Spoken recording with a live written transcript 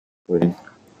Wait.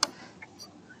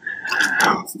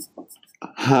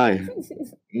 Hi,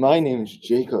 my name's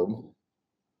Jacob.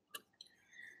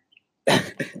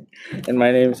 And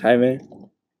my name is Jaime.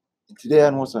 Today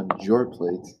on What's on Your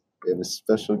Plate, we have a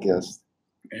special guest.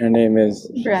 Her name is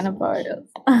Brianna Barrios.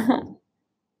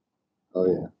 Oh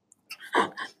yeah.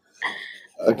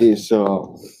 Okay,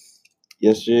 so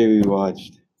yesterday we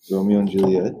watched Romeo and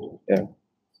Juliet. Yeah.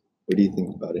 What do you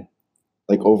think about it?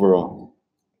 Like overall?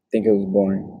 I think it was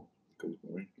boring.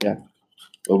 Yeah.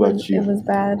 What about It you? was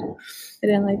bad. I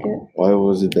didn't like it Why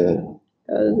was it bad?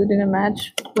 because it didn't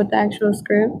match with the actual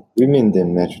script. We mean it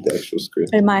didn't match with the actual script.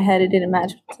 In my head, it didn't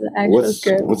match with the actual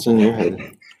script. What's in your head?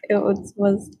 It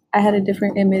was I had a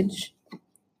different image.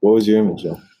 What was your image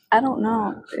of? I don't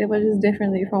know. It was just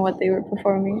differently from what they were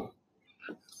performing.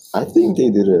 I think they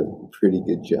did a pretty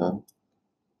good job.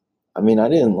 I mean, I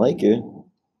didn't like it,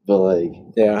 but like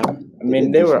Yeah. I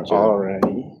mean, did a they were decent job.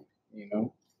 already,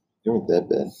 They weren't that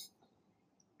bad.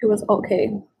 It was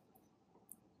okay.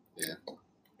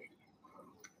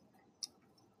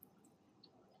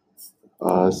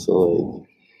 So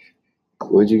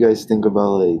like, what did you guys think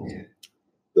about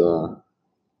the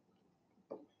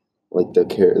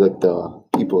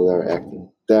people that are acting,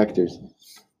 the actors,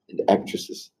 and the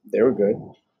actresses? They were good.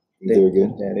 Think they were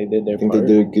good. Yeah, they did their I think part.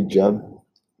 they did a good job.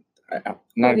 Not a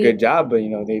What do good job, but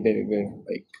they did it good.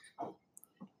 Like,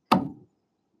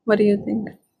 What do you think?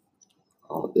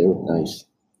 Oh, they were nice.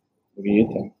 what do you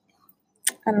think?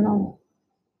 I don't know.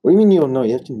 What do you mean you don't know?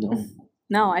 You have to know.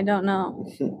 No, I don't know.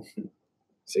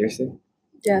 Seriously?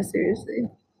 Yeah, seriously.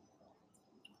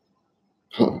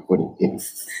 What do you think?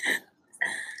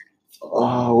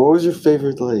 What was your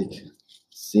favorite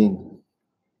scene?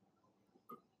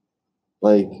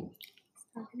 Like,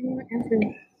 How can you answer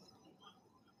me?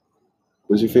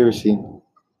 what was your favorite scene?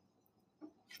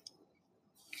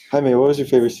 Jaime, what was your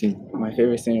favorite scene? My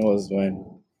favorite scene was when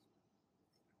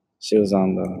she was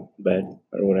on the bed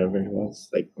or whatever it was.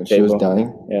 Like, When she was table.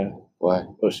 dying? Yeah. Why?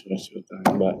 When she was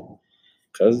dying. But,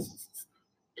 because.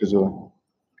 Because what?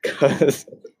 Because.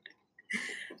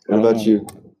 What about you?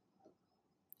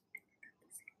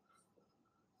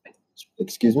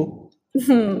 Excuse me?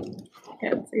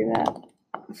 Can't see that.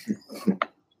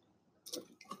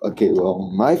 Okay,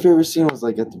 well, my favorite scene was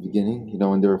like at the beginning,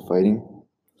 when they were fighting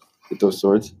with those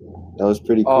swords. That was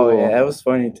pretty cool. Oh, yeah, that was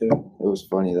funny too. It was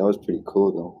funny. That was pretty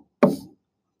cool, though.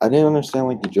 I didn't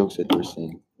understand the jokes that they were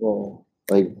saying. Whoa.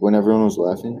 Like when everyone was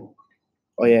laughing,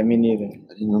 Oh, yeah, me neither.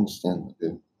 I didn't understand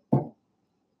it.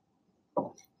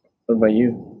 What about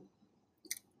you?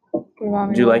 What about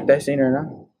me? Did you like that scene or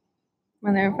not?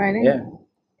 When they were fighting? Yeah.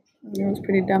 It was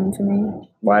pretty dumb to me.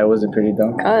 Why was it pretty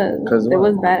dumb? 'Cause it what?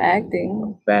 was bad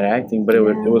acting. Bad acting, but it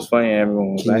was funny and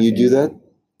everyone was Can laughing. you do that?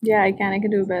 Yeah, I can. I can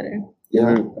do it better.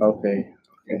 Yeah. Okay.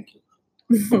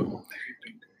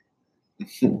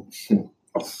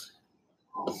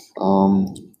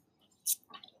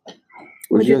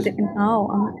 What do you think?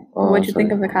 What'd you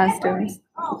think of the costumes?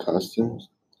 The costumes?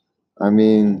 I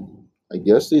mean, I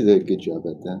guess they did a good job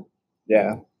at that.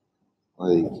 Yeah.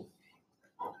 Like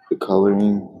the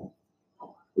coloring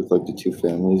with the two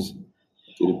families,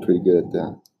 they did pretty good at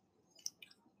that.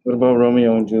 What about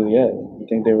Romeo and Juliet? You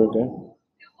think they were good?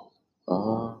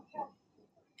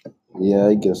 Yeah,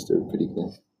 I guess they're pretty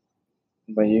good. What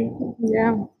about you?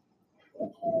 Yeah.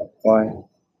 Why?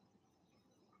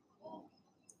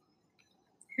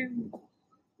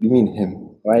 You mean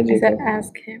him? Why, I said Jacob?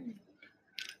 ask him.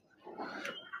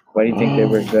 Why do you think they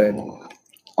were good?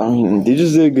 I mean, they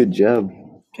just did a good job.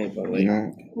 Okay, but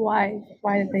Why?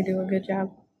 Why did they do a good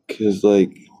job? Because I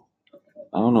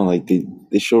don't know,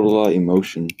 they showed a lot of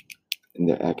emotion in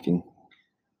their acting.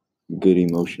 Good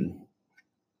emotion.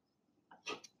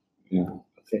 Yeah.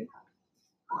 Okay.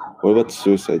 What about the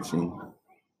suicide scene?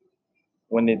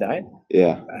 When they died?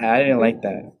 Yeah. I didn't like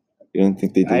that. You didn't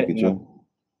think they did a good no. job?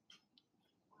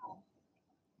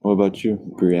 What about you,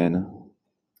 Brianna?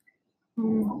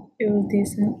 It was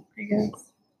decent, I guess.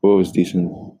 What was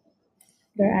decent?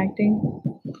 Their acting.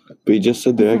 But you just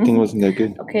said their acting wasn't that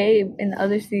good. Okay, in the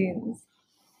other scenes.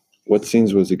 What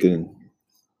scenes was it good in?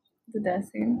 The death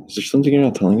scene. Is there something you're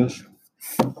not telling us?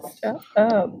 Shut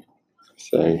up.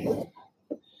 Sorry.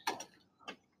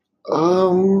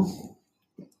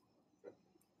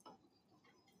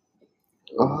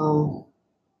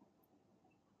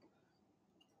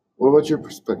 What about your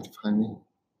perspective, Jaime?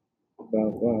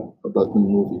 About what? About the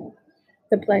movie?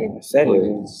 The play. I said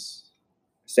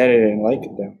I didn't like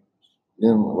it though.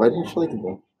 Yeah, why didn't you like it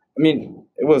though? I mean,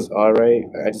 it was alright.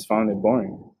 I just found it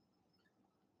boring.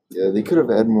 Yeah, they could have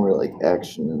had more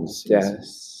action in the scenes.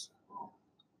 Yes.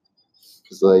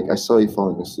 Cause like I saw you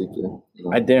falling asleep there. You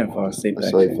know? I didn't fall asleep. I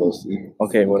saw you Actually. fall asleep.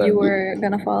 Okay, whatever. You were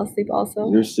gonna fall asleep also.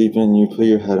 You were sleeping. You put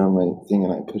your head on my thing,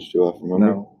 and I pushed you off.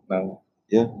 Remember? No.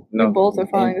 Yeah. No. You both were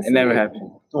falling It never asleep.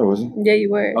 happened. No, it wasn't. Yeah, you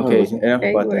were. No, it Okay, wasn't. enough Yeah,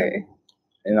 you about that.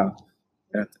 were. Enough.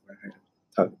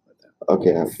 Talk about that.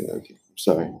 Okay. I'm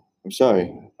sorry.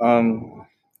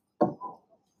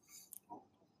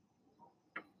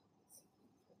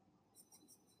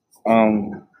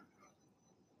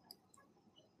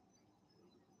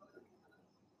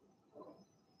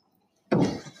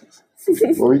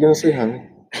 What were you gonna say, honey?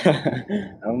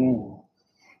 I don't know.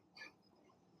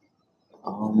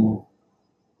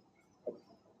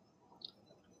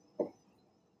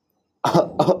 I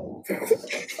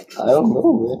don't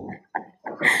know,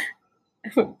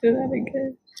 man. Do that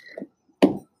again.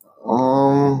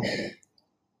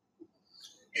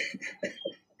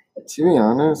 To be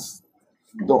honest,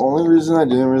 the only reason I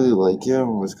didn't really like it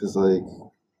was because like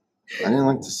I didn't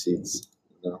like the seats.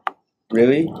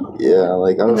 Really? Yeah,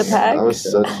 like I In the was back?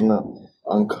 such in an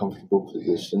uncomfortable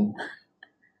position.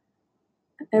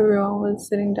 Everyone was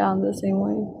sitting down the same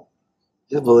way.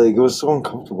 Yeah, but like it was so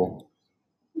uncomfortable.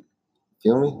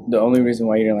 Feel me? The only reason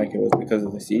why you didn't like it was because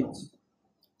of the seats?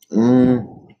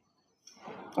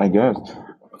 I guess.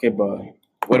 Okay, but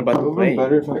what about It the would have play? been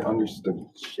better if I understood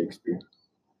Shakespeare.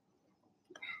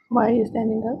 Why are you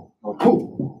standing up?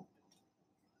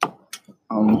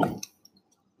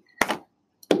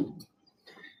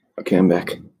 Okay, I'm back.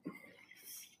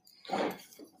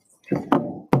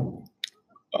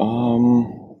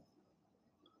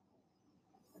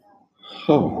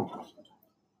 Oh.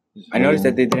 I noticed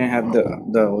that they didn't have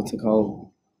the what's it called?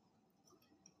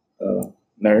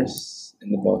 Nurse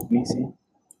in the balcony scene,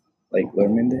 like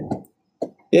Lerman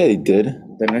did. Yeah, he did.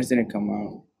 The nurse didn't come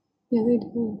out. Yeah, they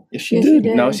did. Yes, she Yes, did. she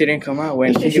did. No, she didn't come out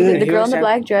when Yes, she Is did. she when the he girl was in the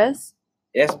black dress?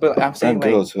 Yes, but I'm saying Not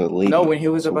girl, like so a lady. no, when he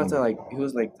was So- about to like he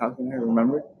was like talking to her.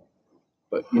 Remember?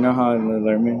 But you know how in the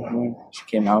Lerman one she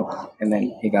came out and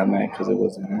then he got mad because it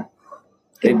wasn't her.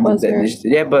 It was her.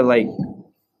 Yeah, but like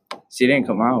she didn't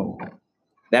come out.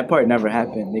 That part never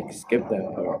happened. They skipped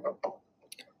that part.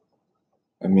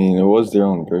 I mean, it was their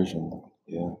own version.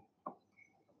 Yeah.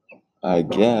 I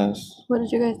guess. What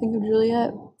did you guys think of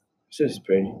Juliet? She was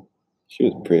pretty. She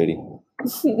was pretty. What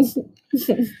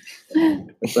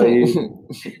about you?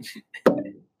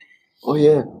 Oh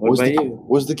yeah. What about you?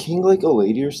 Was the king like a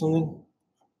lady or something?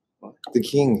 The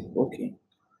king. Okay.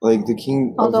 Like the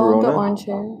king Oh, of the one with the Verona? orange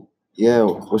hair. Yeah,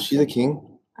 was she the king?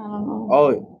 I don't know.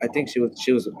 Oh, I think she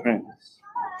was a prince.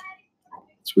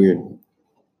 It's weird.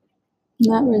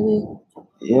 Not really.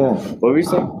 Yeah. What were you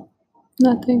saying?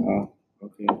 Nothing. Oh,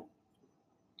 okay.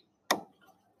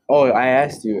 Oh, I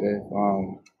asked you if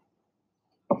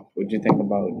what'd you think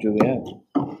about Juliet?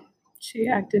 She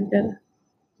acted good.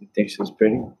 You think she was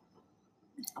pretty?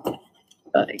 But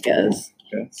I guess.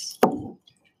 Yes. I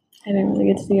didn't really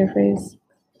get to see her face.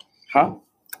 Huh?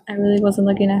 I really wasn't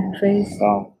looking at her face.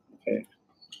 Oh, okay.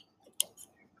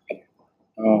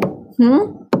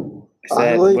 I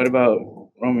said, like- what about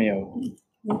Romeo?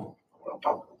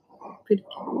 Pretty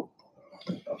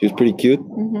He was pretty cute.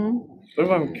 Mm-hmm. What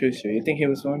about Mercutio? You think he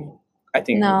was funny? I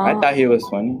No. thought he was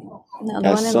funny. No, the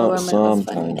one in the woman was funny.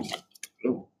 Sometimes.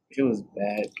 He was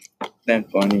bad, then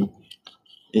funny.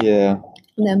 Yeah.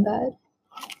 And then bad.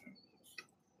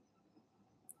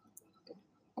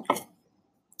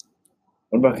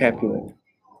 What about Capulet What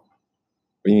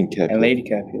do you mean, Capulet? and Lady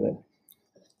Capulet?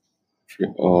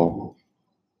 Oh.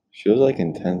 She was like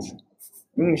intense.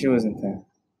 She was intense.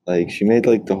 Like she made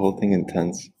like the whole thing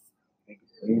intense.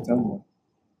 What are you talking about?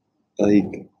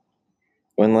 Like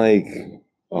when like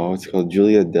what's it called?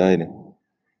 Julia died.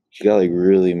 She got like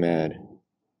really mad.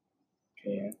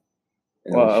 Okay, yeah.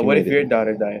 And, Well, she what if made your it-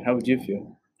 daughter died? How would you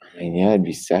feel? And yeah, I'd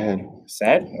be sad.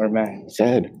 Sad or mad?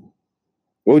 Sad.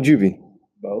 What would you be?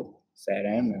 Both. Sad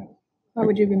and mad. Why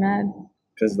would you be mad?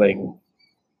 Cause like,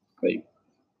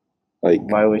 Like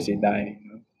why would she die? You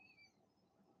know?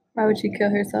 Why would she kill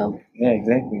herself? Yeah,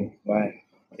 exactly. Why?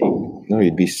 Like, no,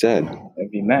 you'd be sad.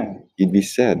 I'd be mad You'd be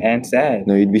sad. and sad.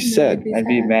 No, you'd be No, sad. you'd be I'd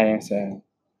be sad. mad and sad.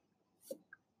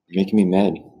 You're making me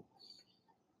mad.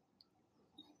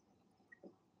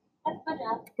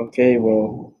 Okay,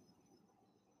 well,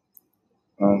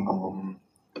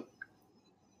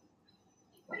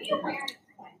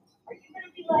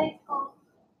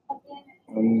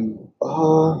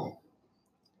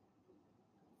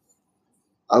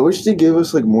 I wish they gave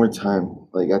us like more time.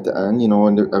 Like at the end,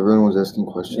 when everyone was asking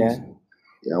questions. yeah.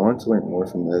 Yeah, I wanted to learn more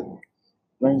from that.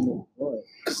 Learn what?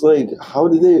 Cause like, how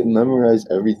did they memorize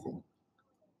everything?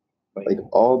 Like, Like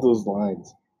all those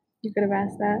lines. You could have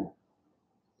asked that.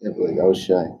 Yeah, but like I was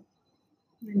shy.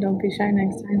 And don't be shy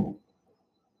next time.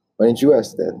 Why didn't you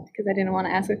ask that? Because I didn't want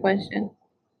to ask a question.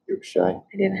 You were shy.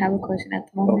 I didn't have a question at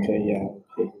the moment. Okay, yeah.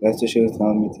 Okay. That's what she was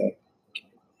telling me to.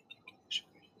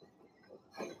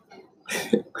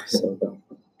 So dumb.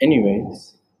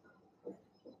 Anyways,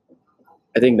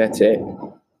 I think that's it.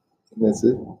 That's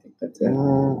it. I think that's it.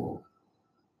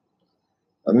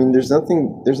 I mean, there's not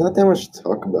that much to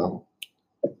talk about.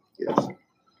 Yes.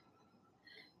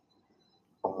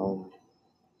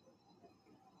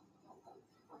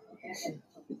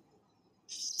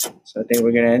 So I think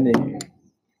we're gonna end it here.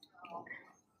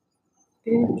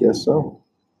 Yeah. I guess so.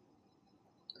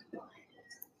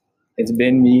 It's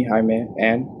been me, Jaime,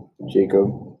 and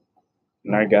Jacob.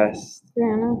 our guest.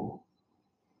 Brianna.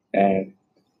 And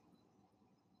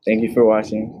thank you for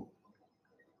watching.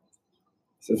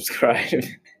 Subscribe.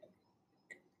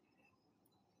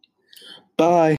 Bye.